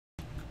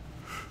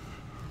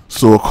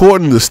So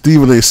according to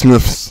Stephen A.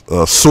 Smith's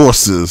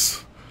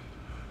sources,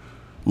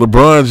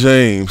 LeBron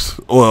James,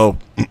 well,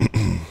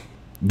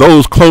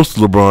 those close to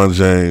LeBron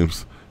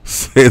James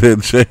say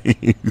that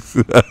James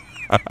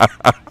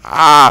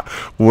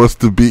wants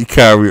to beat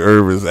Kyrie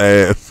Irving's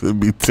ass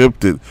and be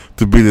tempted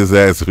to beat his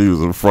ass if he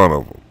was in front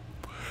of him.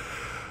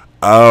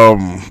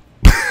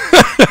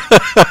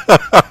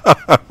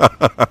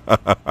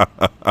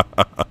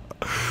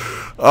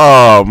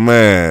 Oh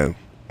man,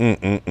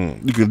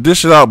 you can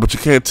dish it out, but you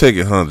can't take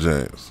it, huh,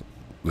 James?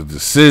 The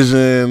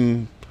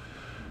decision,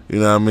 you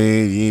know what I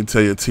mean? You ain't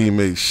tell your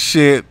teammates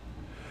shit.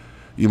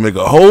 You make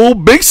a whole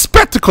big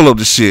spectacle of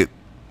the shit,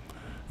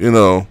 you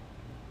know,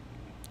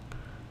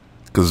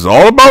 because it's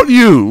all about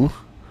you.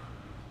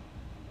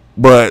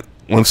 But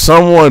when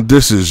someone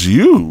disses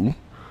you,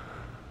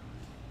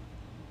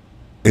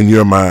 in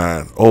your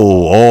mind,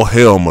 oh, all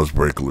hell must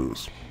break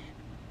loose.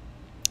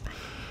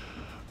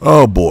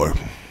 Oh boy.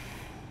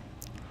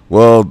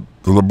 Well,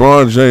 the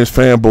LeBron James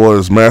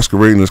fanboys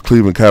masquerading as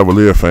Cleveland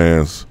Cavalier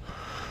fans,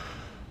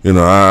 you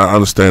know, I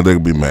understand they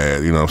could be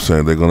mad. You know what I'm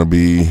saying? They're going to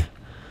be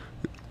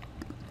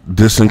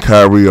dissing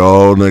Kyrie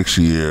all next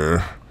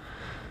year,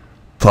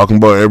 talking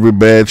about every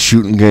bad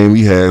shooting game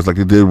he has like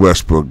he did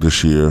Westbrook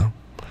this year.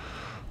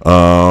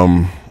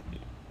 You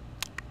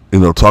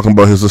know, talking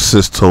about his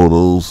assist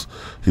totals.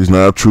 He's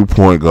not a true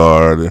point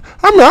guard.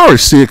 I mean, I already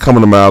see it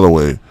coming a mile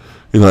away.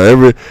 You know,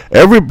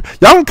 every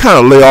y'all can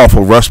kind of lay off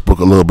of Westbrook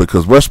a little bit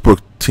because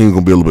Westbrook team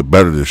gonna be a little bit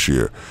better this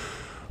year.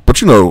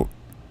 But you know,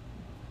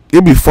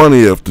 it'd be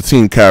funny if the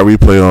team Kyrie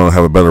play on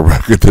have a better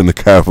record than the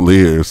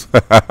Cavaliers.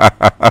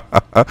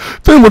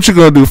 Tell me what you're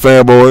gonna do,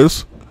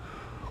 fanboys.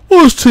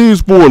 Well, his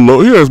team's more low.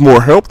 He has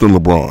more help than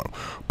LeBron.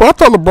 But I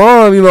thought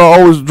LeBron, you know,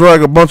 always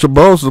drag a bunch of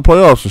bums to the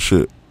playoffs and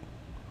shit.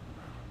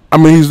 I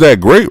mean, he's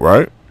that great,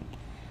 right?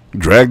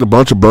 Dragged a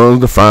bunch of bums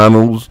to the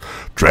finals.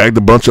 Dragged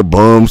a bunch of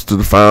bums to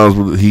the finals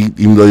with the Heat,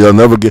 even though y'all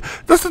never get.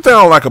 That's the thing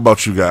I don't like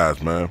about you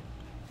guys, man.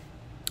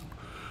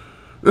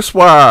 That's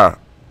why,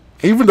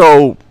 even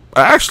though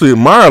I actually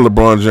admire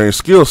LeBron James'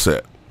 skill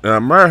set, and I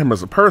admire him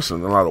as a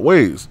person in a lot of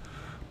ways,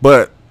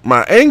 but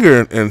my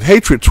anger and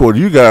hatred toward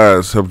you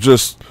guys have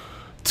just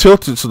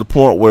tilted to the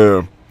point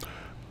where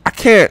I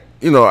can't,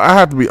 you know, I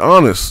have to be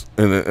honest,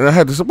 and I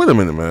had to say, wait a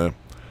minute, man.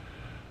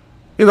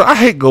 You know, I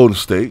hate Golden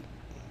State,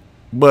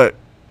 but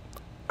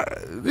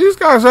these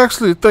guys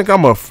actually think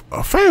I'm a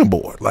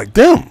fanboy like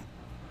them,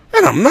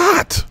 and I'm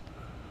not.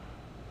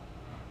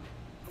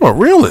 I'm a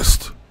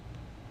realist.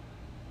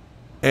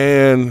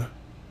 And,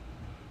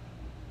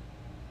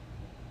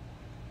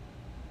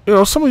 you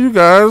know, some of you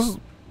guys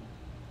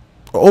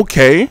are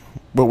okay,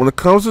 but when it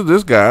comes to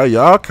this guy,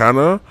 y'all kind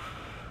of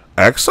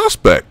act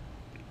suspect.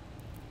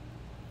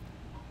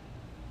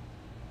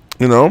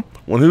 You know,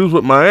 when he was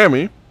with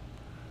Miami,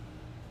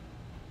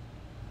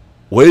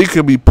 Wade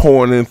could be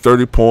pouring in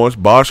 30 points.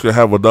 Bosh could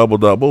have a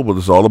double-double, but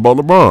it's all about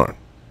LeBron.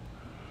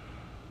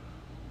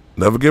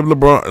 Never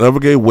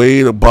gave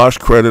Wade or Bosh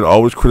credit,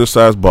 always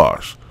criticized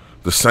Bosh.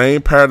 The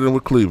same pattern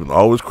with Cleveland,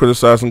 always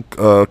criticizing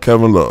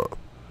Kevin Love.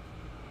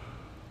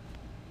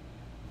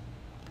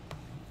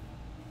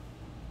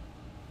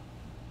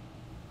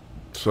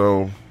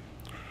 So,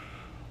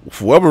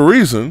 for whatever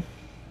reason,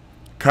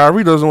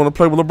 Kyrie doesn't want to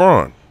play with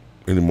LeBron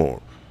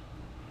anymore.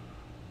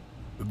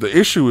 The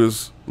issue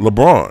is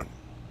LeBron.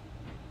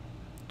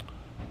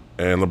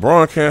 And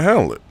LeBron can't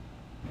handle it.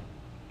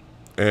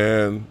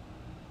 And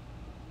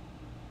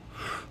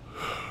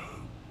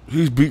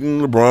he's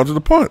beating LeBron to the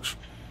punch.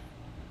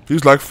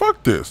 He's like,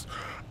 fuck this.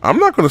 I'm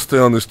not going to stay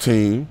on this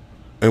team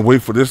and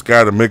wait for this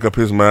guy to make up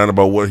his mind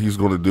about what he's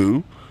going to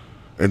do.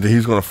 And then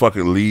he's going to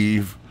fucking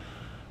leave,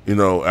 you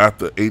know,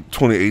 after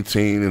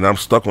 2018. And I'm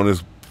stuck on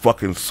this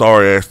fucking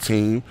sorry-ass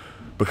team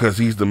because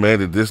he's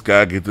demanded this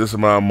guy get this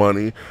amount of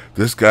money,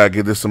 this guy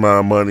get this amount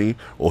of money,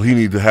 or he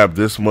need to have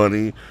this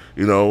money.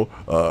 You know,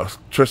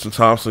 Tristan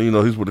Thompson, you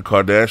know, he's with the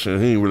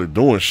Kardashians. He ain't really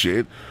doing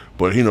shit.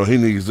 But, you know, he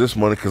needs this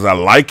money because I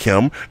like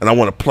him and I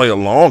want to play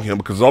along him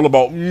because it's all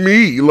about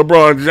me,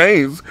 LeBron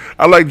James.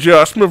 I like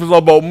J.R. Smith. It's all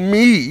about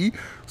me.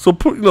 So,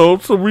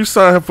 so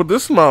re-sign him for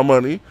this amount of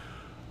money.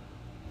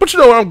 But, you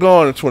know, I'm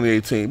gone in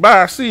 2018.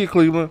 Bye. See you,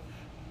 Cleveland.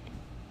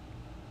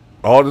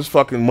 All this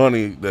fucking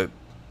money that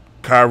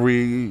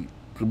Kyrie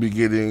could be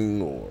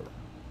getting or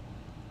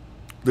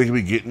they could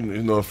be getting,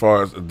 you know, as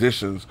far as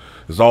additions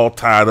is all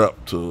tied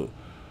up to,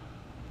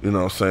 you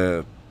know what I'm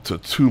saying, to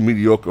two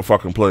mediocre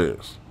fucking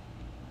players.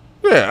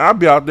 Yeah, I'll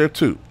be out there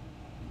too.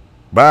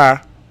 Bye.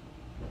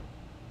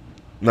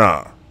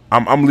 Nah,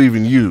 I'm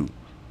leaving you,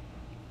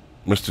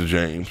 Mr.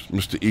 James,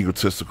 Mr.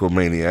 Egotistical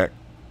Maniac.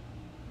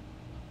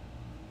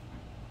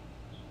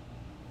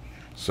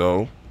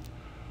 So,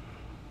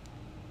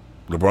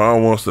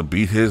 LeBron wants to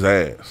beat his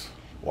ass.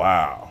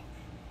 Wow.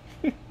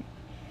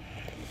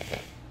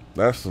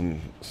 That's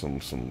some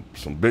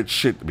bitch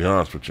shit, to be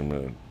honest with you,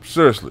 man.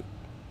 Seriously.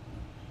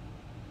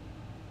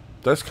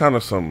 That's kind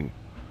of some...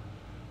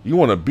 You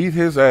want to beat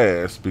his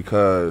ass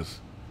because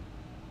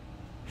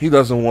he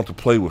doesn't want to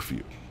play with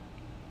you.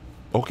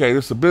 Okay,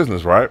 this is a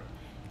business, right?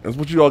 That's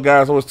what you all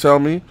guys always tell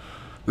me.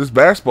 This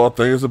basketball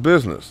thing is a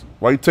business.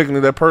 Why are you taking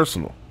it that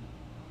personal?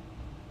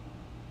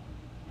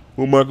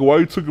 Well, Michael, why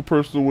you took it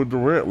personal when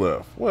Durant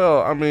left?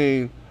 Well, I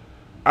mean,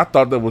 I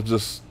thought that was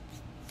just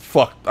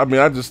fucked. I mean,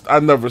 I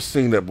never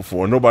seen that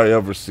before. Nobody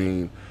ever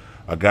seen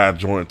a guy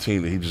join a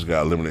team that he just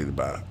got eliminated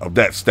by of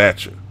that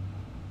stature.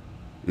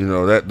 You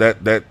know,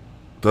 that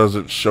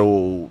doesn't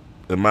show,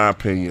 in my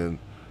opinion,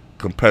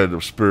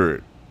 competitive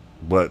spirit.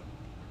 But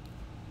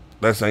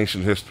that's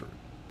ancient history.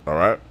 All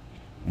right?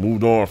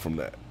 Moved on from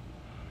that.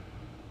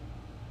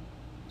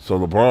 So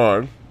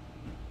LeBron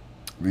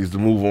needs to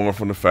move on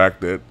from the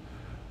fact that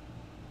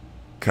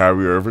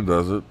Kyrie Irving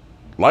doesn't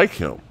like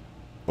him.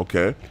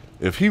 Okay?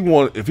 If he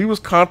was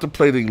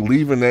contemplating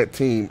leaving that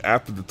team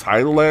after the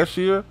title last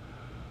year,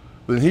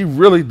 then he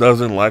really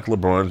doesn't like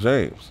LeBron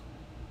James.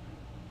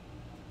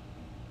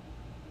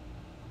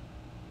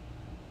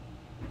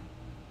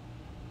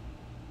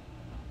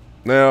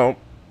 Now,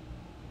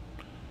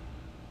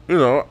 you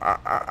know,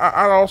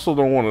 I also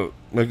don't want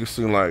to make it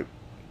seem like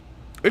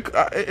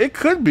it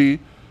could be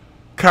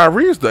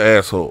Kyrie's the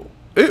asshole.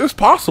 It's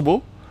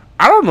possible.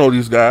 I don't know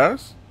these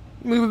guys.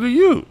 Neither do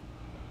you.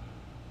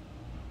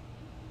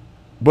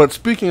 But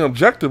speaking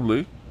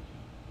objectively,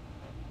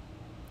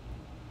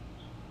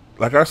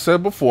 like I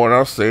said before, and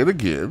I'll say it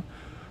again,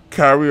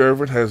 Kyrie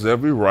Irving has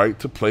every right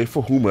to play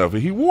for whomever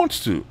he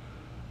wants to.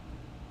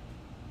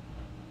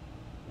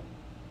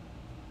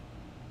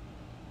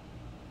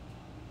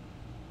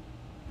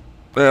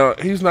 Now,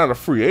 he's not a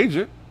free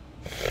agent.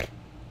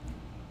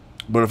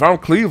 But if I'm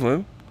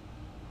Cleveland,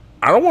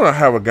 I don't want to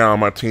have a guy on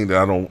my team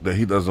that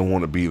he doesn't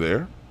want to be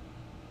there.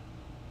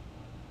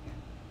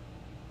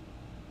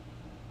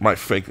 Might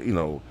fake, you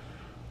know,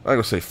 I'm not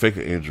gonna say fake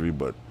an injury,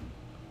 but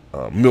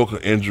milk an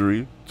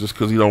injury just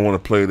because he don't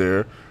want to play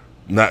there,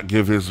 not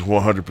give his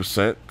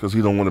 100% because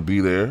he don't want to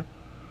be there.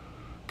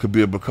 Could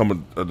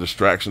become a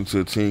distraction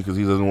to the team because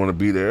he doesn't want to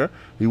be there.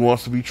 He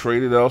wants to be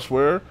traded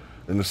elsewhere,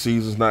 and the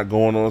season's not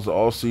going on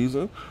all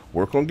season.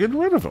 Work on getting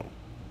rid of him.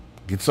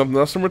 Get something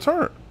else in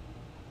return.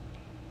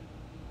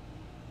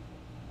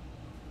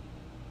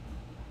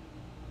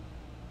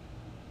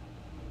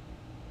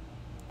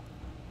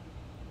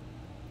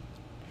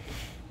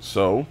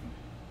 So,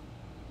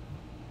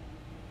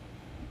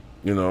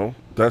 you know,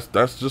 that's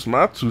just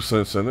my 2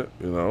 cents in it,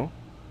 you know.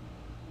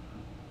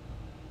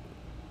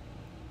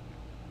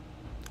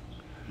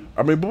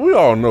 I mean, but we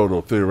all know,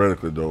 though,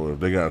 theoretically, though, if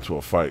they got into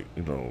a fight,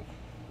 you know,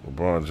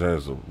 LeBron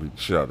James will beat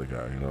the shit out of the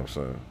guy, you know what I'm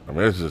saying? I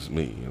mean, it's just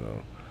me, you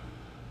know.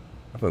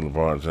 I think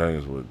LeBron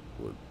James would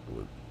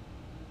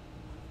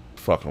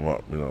fuck him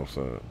up, you know what I'm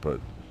saying? But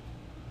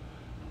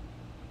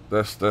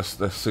that's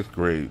 6th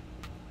grade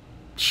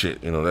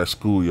shit, you know, that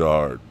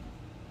schoolyard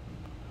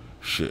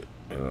shit,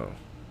 you know.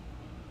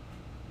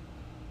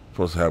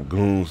 Supposed to have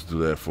goons do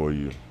that for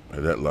you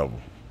at that level.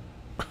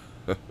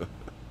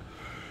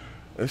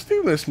 And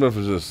Stephen A. Smith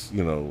is just,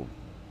 you know,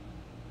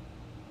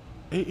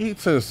 he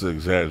tends to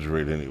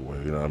exaggerate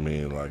anyway, you know what I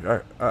mean? Like,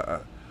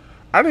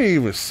 I didn't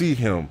even see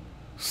him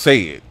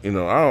say it, you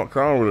know. I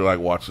don't really like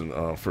watching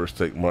First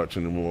Take much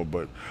anymore,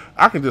 but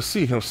I can just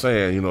see him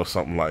saying, you know,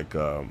 something like,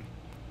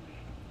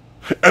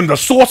 and the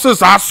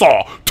sources I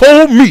saw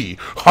told me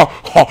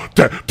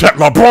that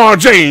LeBron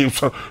James,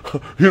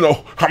 you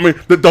know, I mean,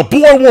 the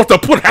boy wants to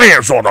put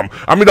hands on him.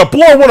 I mean, the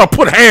boy want to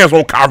put hands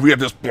on Kyrie at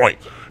this point.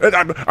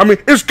 I mean,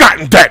 it's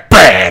gotten that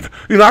bad.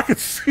 You know, I could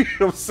see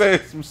him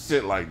saying some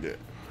shit like that.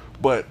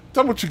 But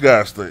tell me what you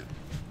guys think.